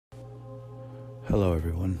Hello,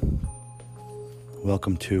 everyone.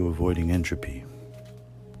 Welcome to Avoiding Entropy.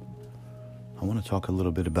 I want to talk a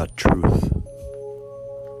little bit about truth.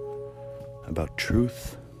 About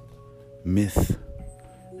truth, myth,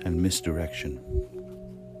 and misdirection.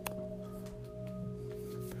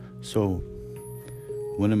 So,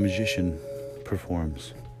 when a magician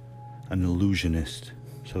performs, an illusionist,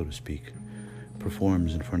 so to speak,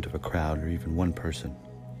 performs in front of a crowd or even one person,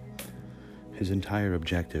 his entire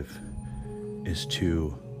objective is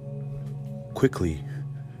to quickly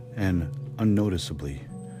and unnoticeably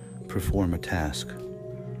perform a task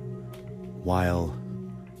while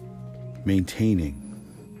maintaining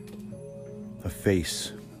a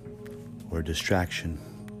face or a distraction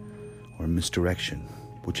or misdirection,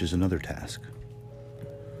 which is another task.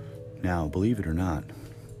 Now, believe it or not,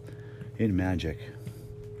 in magic,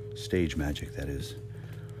 stage magic that is,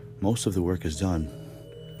 most of the work is done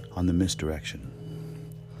on the misdirection.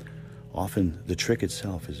 Often, the trick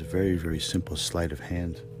itself is a very, very simple sleight of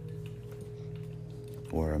hand,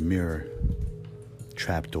 or a mirror,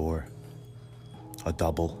 trapdoor, a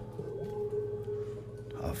double,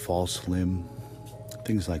 a false limb,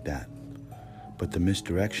 things like that. But the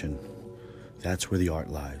misdirection, that's where the art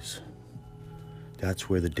lies. That's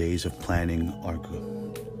where the days of planning are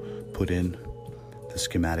put in, the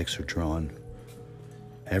schematics are drawn.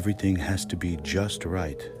 Everything has to be just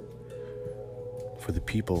right for the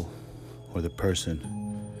people or the person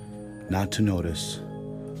not to notice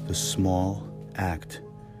the small act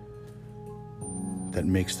that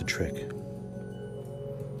makes the trick.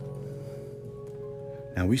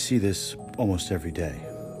 Now, we see this almost every day.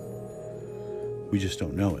 We just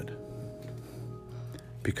don't know it,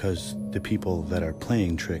 because the people that are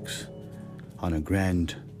playing tricks on a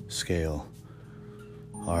grand scale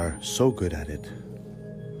are so good at it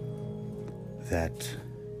that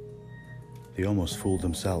they almost fool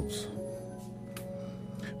themselves.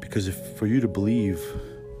 Because if for you to believe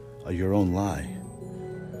your own lie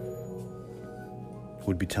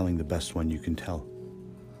would be telling the best one you can tell.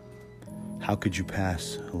 How could you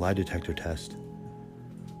pass a lie detector test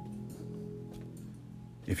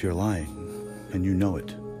if you're lying and you know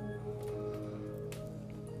it?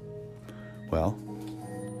 Well,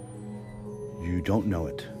 you don't know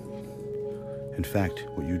it. In fact,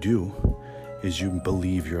 what you do is you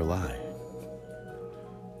believe your lie.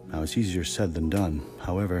 Now, it's easier said than done.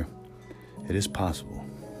 However, it is possible.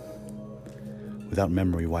 Without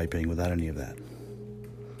memory wiping, without any of that.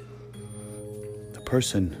 The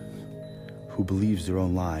person who believes their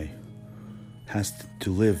own lie has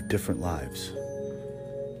to live different lives.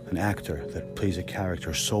 An actor that plays a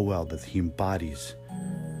character so well that he embodies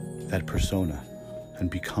that persona and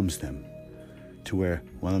becomes them, to where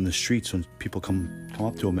when on the streets, when people come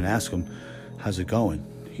up to him and ask him, how's it going?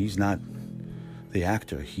 He's not the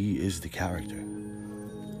actor, he is the character.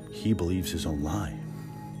 He believes his own lie.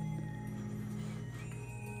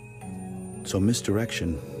 So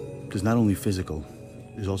misdirection is not only physical,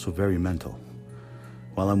 it is also very mental.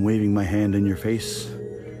 While I'm waving my hand in your face,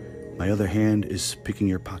 my other hand is picking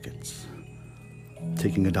your pockets,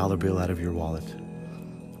 taking a dollar bill out of your wallet,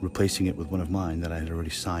 replacing it with one of mine that I had already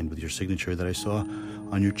signed with your signature that I saw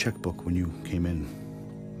on your checkbook when you came in.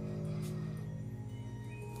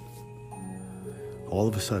 All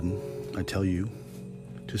of a sudden, I tell you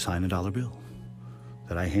to sign a dollar bill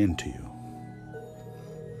that I hand to you.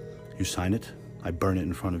 You sign it, I burn it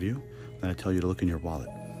in front of you, and I tell you to look in your wallet.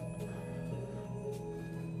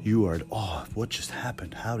 You are at awe. What just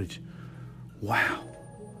happened? How did you? Wow.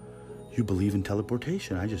 You believe in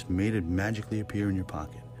teleportation. I just made it magically appear in your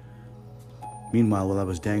pocket. Meanwhile, while I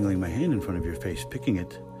was dangling my hand in front of your face, picking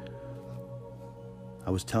it,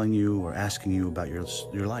 I was telling you or asking you about your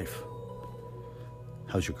life.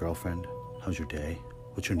 How's your girlfriend? How's your day?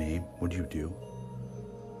 What's your name? What do you do?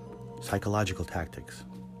 Psychological tactics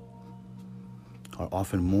are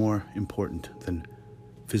often more important than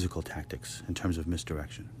physical tactics in terms of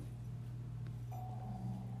misdirection.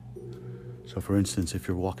 So for instance, if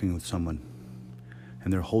you're walking with someone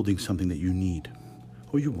and they're holding something that you need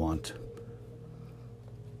or you want,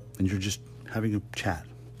 and you're just having a chat,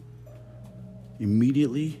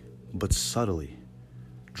 immediately but subtly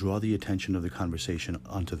draw the attention of the conversation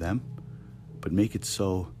onto them, but make it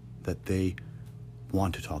so that they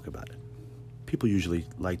want to talk about it. People usually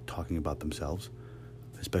like talking about themselves,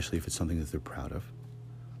 especially if it's something that they're proud of.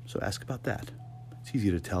 So ask about that. It's easy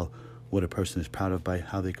to tell what a person is proud of by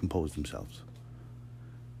how they compose themselves.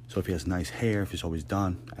 So if he has nice hair, if he's always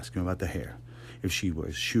done, ask him about the hair. If she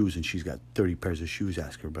wears shoes and she's got 30 pairs of shoes,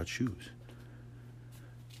 ask her about shoes.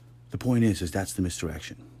 The point is that's the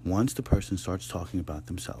misdirection. Once the person starts talking about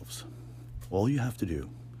themselves, all you have to do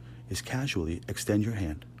is casually extend your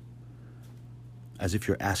hand as if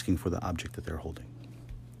you're asking for the object that they're holding.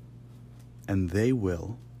 And they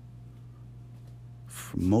will,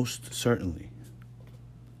 most certainly,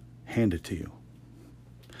 hand it to you.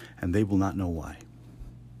 And they will not know why.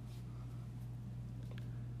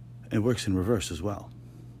 It works in reverse as well.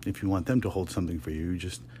 If you want them to hold something for you, you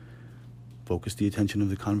just focus the attention of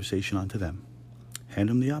the conversation onto them, hand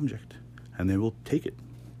them the object, and they will take it.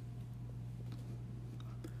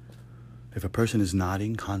 If a person is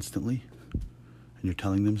nodding constantly and you're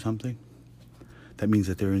telling them something, that means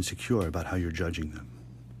that they're insecure about how you're judging them.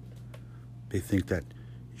 They think that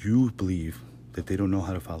you believe that they don't know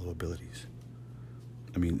how to follow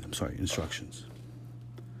instructions.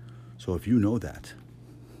 So if you know that,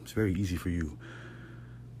 it's very easy for you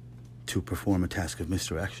to perform a task of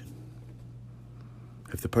misdirection.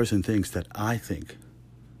 If the person thinks that I think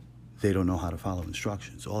they don't know how to follow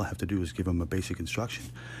instructions, all I have to do is give them a basic instruction,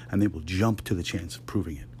 and they will jump to the chance of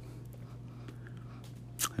proving it.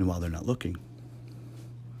 And while they're not looking,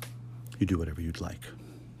 you do whatever you'd like.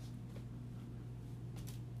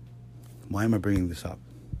 Why am I bringing this up?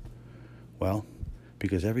 Well,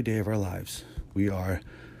 because every day of our lives, we are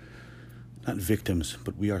not victims,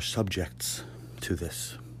 but we are subjects to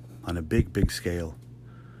this on a big, big scale.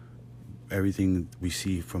 Everything we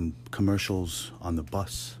see from commercials on the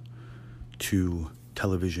bus to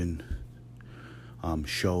television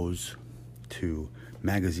shows to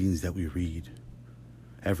magazines that we read,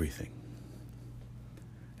 everything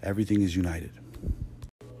is united.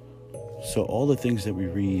 So all the things that we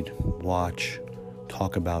read, watch,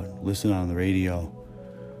 talk about, listen on the radio,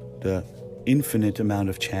 the infinite amount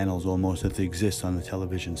of channels almost that exist on the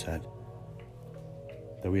television set,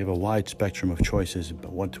 that we have a wide spectrum of choices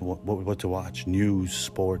about what to watch: news,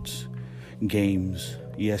 sports, games,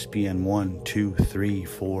 ESPN 1, 2, 3,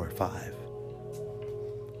 4, 5.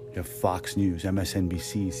 You have Fox News,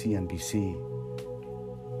 MSNBC, CNBC,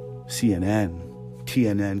 CNN,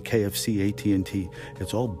 TNN, KFC, AT&T.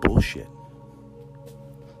 It's all bullshit.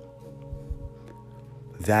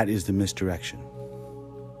 That is the misdirection.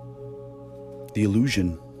 The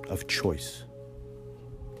illusion of choice.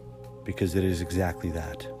 Because it is exactly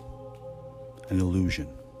that. An illusion.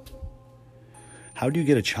 How do you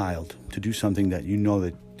get a child to do something that you know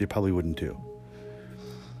that they probably wouldn't do?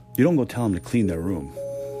 You don't go tell them to clean their room.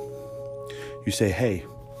 You say, hey,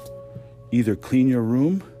 either clean your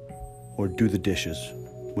room or do the dishes.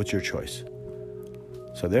 What's your choice?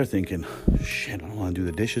 So they're thinking, shit, I don't want to do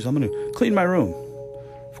the dishes. I'm going to clean my room.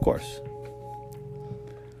 Of course.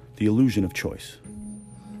 The illusion of choice.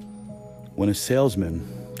 When a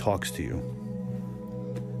salesman talks to you,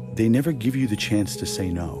 they never give you the chance to say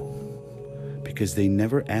no, because they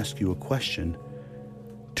never ask you a question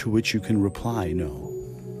to which you can reply no.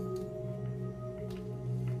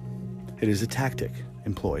 It is a tactic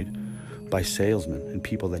employed by salesmen and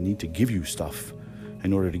people that need to give you stuff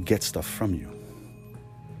in order to get stuff from you.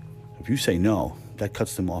 If you say no, that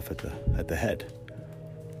cuts them off at the head.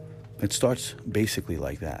 It starts basically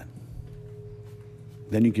like that.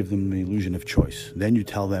 Then you give them the illusion of choice. Then you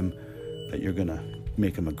tell them that you're going to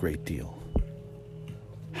make them a great deal.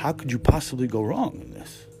 How could you possibly go wrong in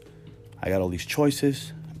this? I got all these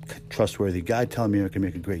choices. Trustworthy guy telling me I can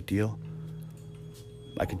make a great deal.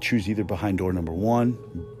 I could choose either behind door number 1,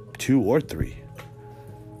 2, or 3.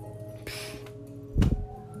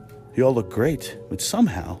 You all look great, but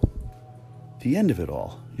somehow, the end of it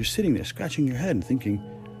all, you're sitting there scratching your head and thinking,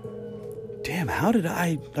 damn,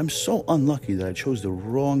 I'm so unlucky that I chose the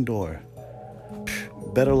wrong door.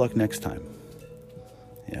 Better luck next time.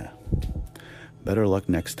 Yeah, better luck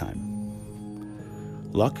next time.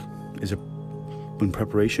 Luck is when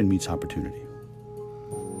preparation meets opportunity.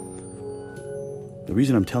 The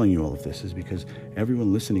reason I'm telling you all of this is because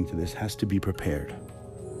everyone listening to this has to be prepared.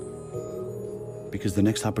 Because the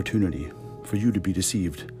next opportunity for you to be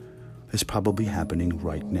deceived is probably happening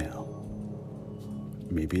right now.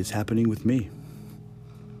 Maybe it's happening with me.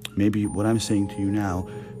 Maybe what I'm saying to you now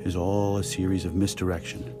is all a series of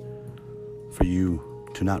misdirection for you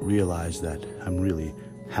to not realize that I'm really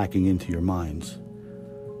hacking into your minds,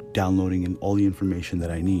 downloading in all the information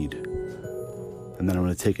that I need, and then I'm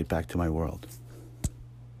going to take it back to my world.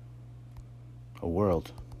 A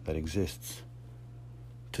world that exists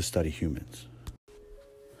to study humans.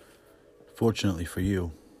 Fortunately for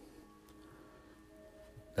you,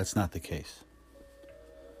 that's not the case.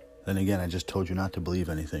 Then again, I just told you not to believe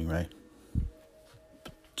anything, right?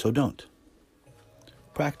 So don't.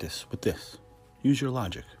 Practice with this. Use your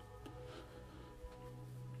logic.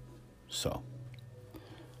 So,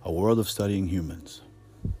 a world of studying humans.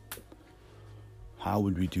 How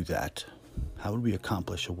would we do that? How would we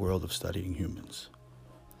accomplish a world of studying humans?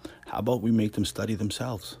 How about we make them study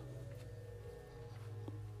themselves?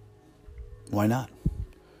 Why not?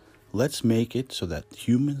 Let's make it so that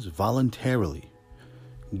humans voluntarily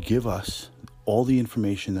give us all the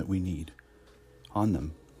information that we need on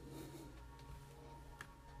them.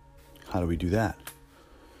 How do we do that?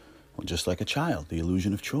 Well, just like a child, the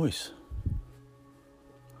illusion of choice.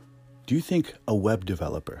 Do you think a web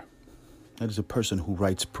developer, that is a person who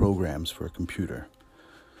writes programs for a computer,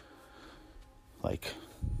 like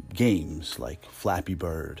games like Flappy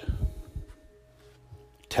Bird,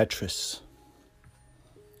 Tetris,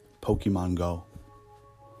 Pokemon Go,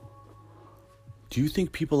 do you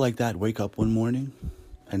think people like that wake up one morning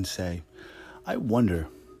and say, I wonder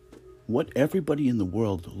what everybody in the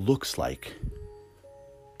world looks like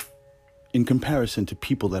in comparison to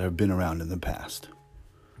people that have been around in the past?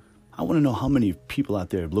 I want to know how many people out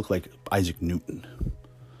there look like Isaac Newton.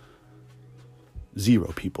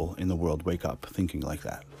 0 people in the world wake up thinking like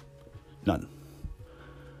that. None.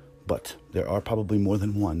 But there are probably more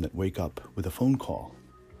than one that wake up with a phone call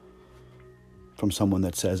from someone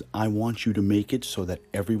that says, I want you to make it so that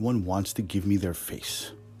everyone wants to give me their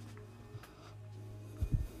face.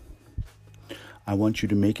 I want you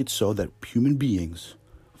to make it so that human beings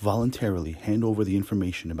voluntarily hand over the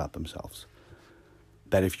information about themselves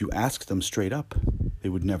that if you ask them straight up, they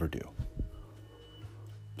would never do.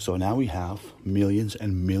 So now we have millions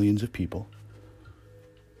and millions of people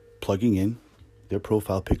plugging in their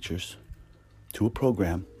profile pictures to a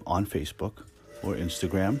program on Facebook or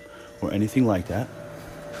Instagram or anything like that,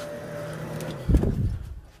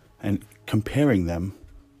 and comparing them,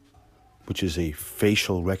 which is a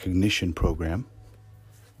facial recognition program,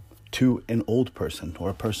 to an old person or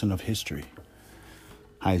a person of history.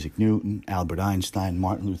 Isaac Newton, Albert Einstein,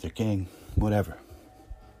 Martin Luther King, whatever.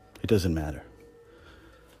 It doesn't matter.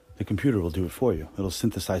 The computer will do it for you. It'll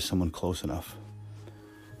synthesize someone close enough.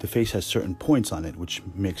 The face has certain points on it, which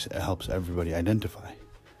helps everybody identify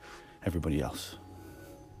everybody else.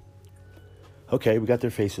 Okay, we got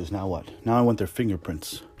their faces. Now what? Now I want their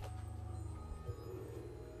fingerprints.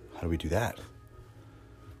 How do we do that?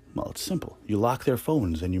 Well, it's simple. You lock their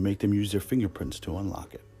phones and you make them use their fingerprints to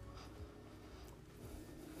unlock it.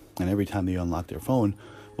 And every time they unlock their phone,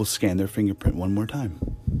 we'll scan their fingerprint one more time.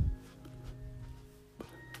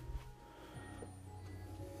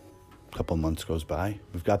 A couple months goes by.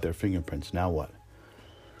 We've got their fingerprints. Now what?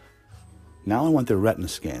 Now I want their retina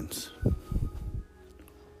scans.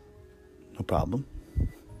 No problem.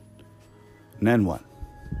 And then what?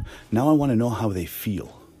 Now I want to know how they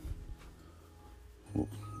feel.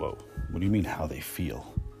 Whoa. What do you mean how they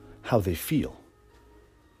feel? How they feel?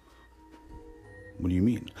 What do you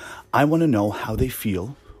mean? I want to know how they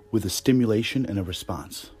feel with a stimulation and a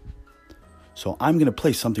response. So I'm going to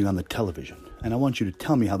play something on the television, and I want you to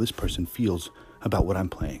tell me how this person feels about what I'm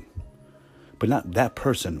playing. But not that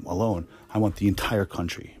person alone. I want the entire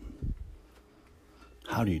country.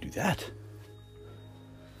 How do you do that?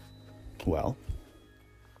 Well,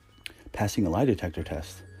 passing a lie detector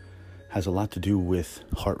test has a lot to do with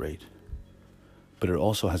heart rate, but it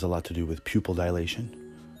also has a lot to do with pupil dilation,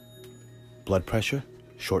 blood pressure,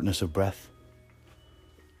 shortness of breath,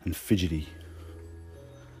 and fidgety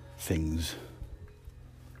things.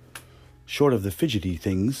 Short of the fidgety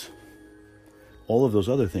things, all of those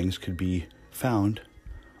other things could be found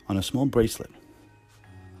on a small bracelet.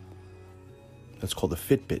 That's called a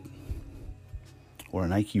Fitbit, or a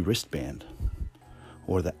Nike wristband,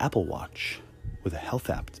 or the Apple Watch with a health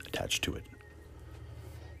app attached to it.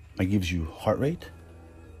 It gives you heart rate,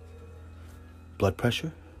 blood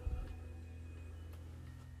pressure,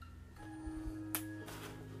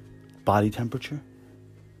 body temperature.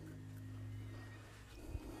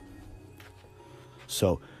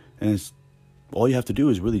 So, and it's, all you have to do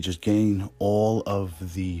is really just gain all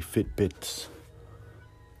of the Fitbit's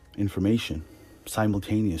information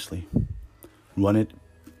simultaneously, run it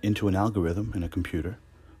into an algorithm in a computer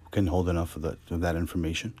who can hold enough of that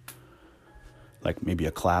information, like maybe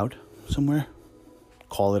a cloud somewhere.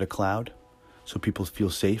 Call it a cloud so people feel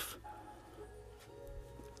safe.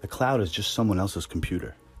 The cloud is just someone else's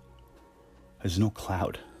computer. There's no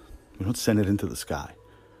cloud. We don't send it into the sky.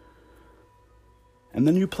 And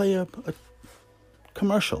then you play a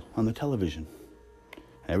commercial on the television.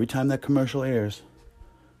 Every time that commercial airs,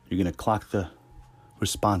 you're going to clock the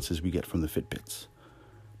responses we get from the Fitbits.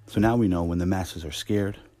 So now we know when the masses are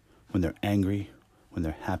scared, when they're angry, when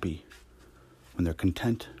they're happy, when they're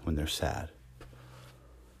content, when they're sad.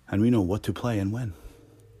 And we know what to play and when.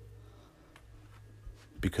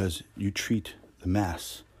 Because you treat the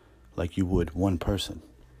mass like you would one person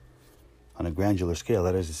on a granular scale,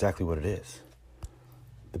 that is exactly what it is.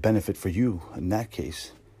 The benefit for you in that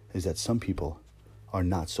case is that some people are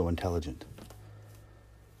not so intelligent.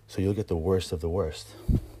 So you'll get the worst of the worst,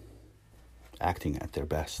 acting at their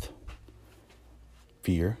best.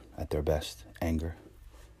 Fear at their best, anger,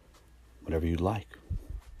 whatever you'd like.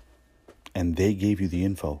 And they gave you the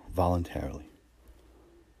info voluntarily.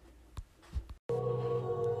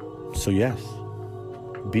 So yes,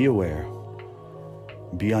 be aware,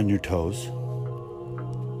 be on your toes,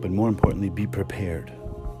 but more importantly, be prepared.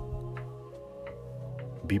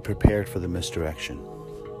 Be prepared for the misdirection.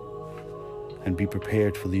 And be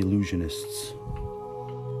prepared for the illusionists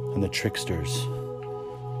and the tricksters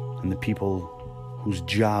and the people whose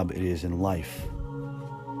job it is in life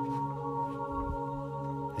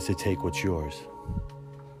is to take what's yours.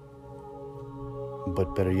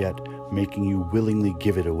 But better yet, making you willingly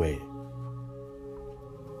give it away.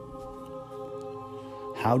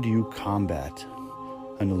 How do you combat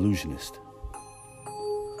an illusionist?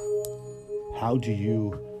 How do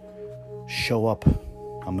you show up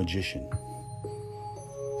a magician?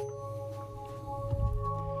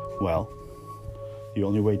 Well, the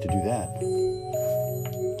only way to do that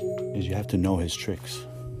is you have to know his tricks.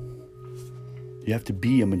 You have to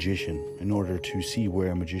be a magician in order to see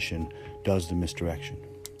where a magician does the misdirection.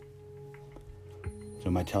 So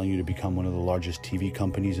am I telling you to become one of the largest TV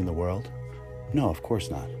companies in the world? No, of course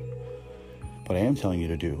not. What I am telling you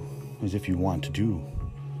to do is, if you want to do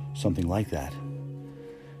something like that,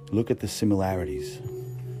 look at the similarities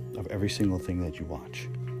of every single thing that you watch.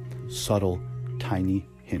 Subtle, tiny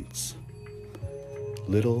hints.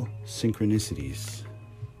 Little synchronicities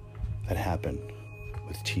that happen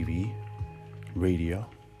with TV, radio,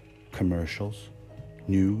 commercials,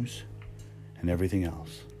 news, and everything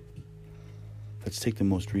else. Let's take the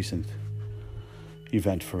most recent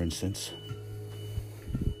event, for instance.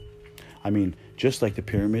 I mean, just like the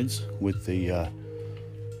pyramids with the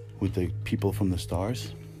people from the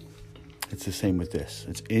stars, it's the same with this.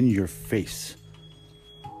 It's in your face.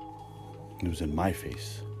 It was in my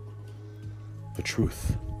face. The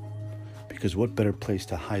truth. Because what better place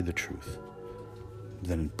to hide the truth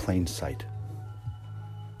than in plain sight?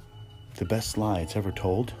 The best lie it's ever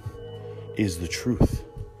told is the truth,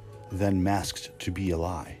 then masked to be a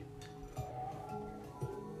lie.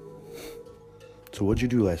 So what'd you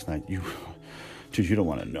do last night? Dude, you don't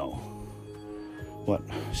want to know. What?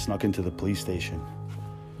 Snuck into the police station,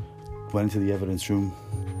 went into the evidence room,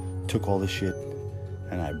 took all the shit,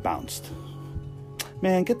 and I bounced.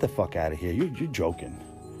 Man, get the fuck out of here. You're joking.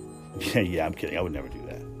 Yeah, I'm kidding. I would never do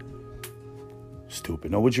that.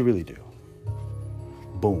 Stupid. No, what'd you really do?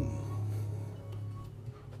 Boom.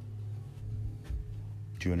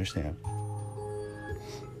 Do you understand?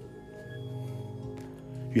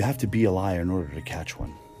 You have to be a liar in order to catch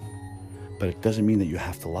one. But it doesn't mean that you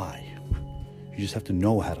have to lie. You just have to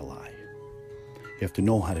know how to lie. You have to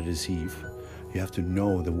know how to deceive. You have to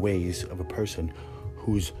know the ways of a person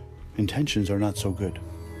whose intentions are not so good.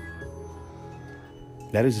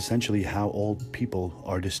 That is essentially how all people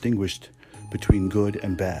are distinguished between good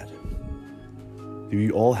and bad.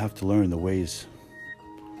 We all have to learn the ways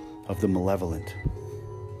of the malevolent.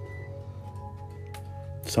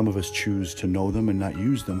 Some of us choose to know them and not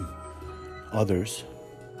use them. Others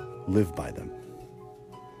live by them.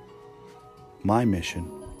 My mission,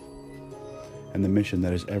 and the mission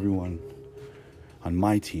that is everyone on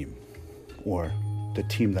my team, or the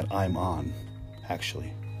team that I'm on,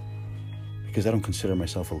 actually, because I don't consider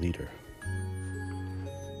myself a leader.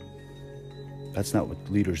 That's not what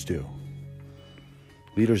leaders do.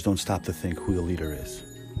 Leaders don't stop to think who the leader is.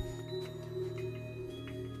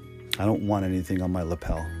 I don't want anything on my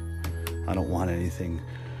lapel. I don't want anything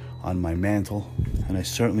on my mantle, and I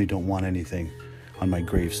certainly don't want anything on my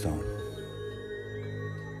gravestone.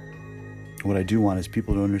 What I do want is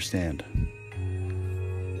people to understand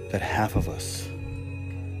that half of us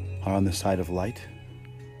are on the side of light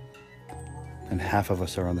and half of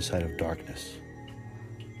us are on the side of darkness.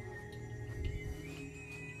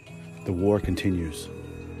 The war continues,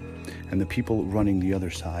 and the people running the other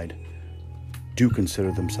side do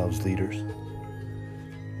consider themselves leaders,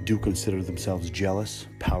 do consider themselves jealous,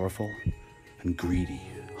 powerful, and greedy,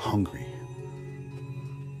 hungry.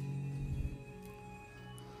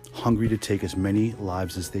 Hungry to take as many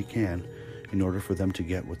lives as they can in order for them to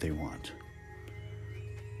get what they want.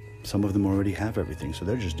 Some of them already have everything, so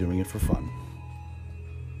they're just doing it for fun.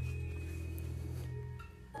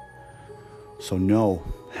 So know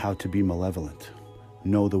how to be malevolent.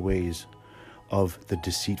 Know the ways of the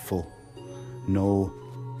deceitful. Know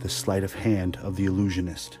the sleight of hand of the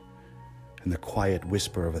illusionist and the quiet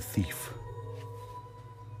whisper of a thief.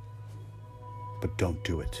 but don't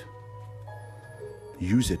do it.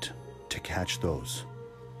 Use it to catch those.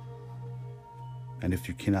 And if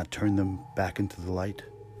you cannot turn them back into the light,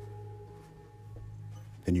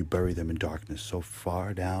 then you bury them in darkness so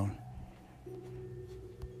far down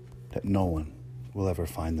that no one will ever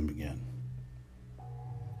find them again.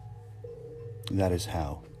 And that is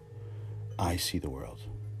how I see the world.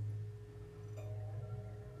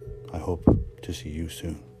 I hope to see you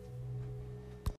soon.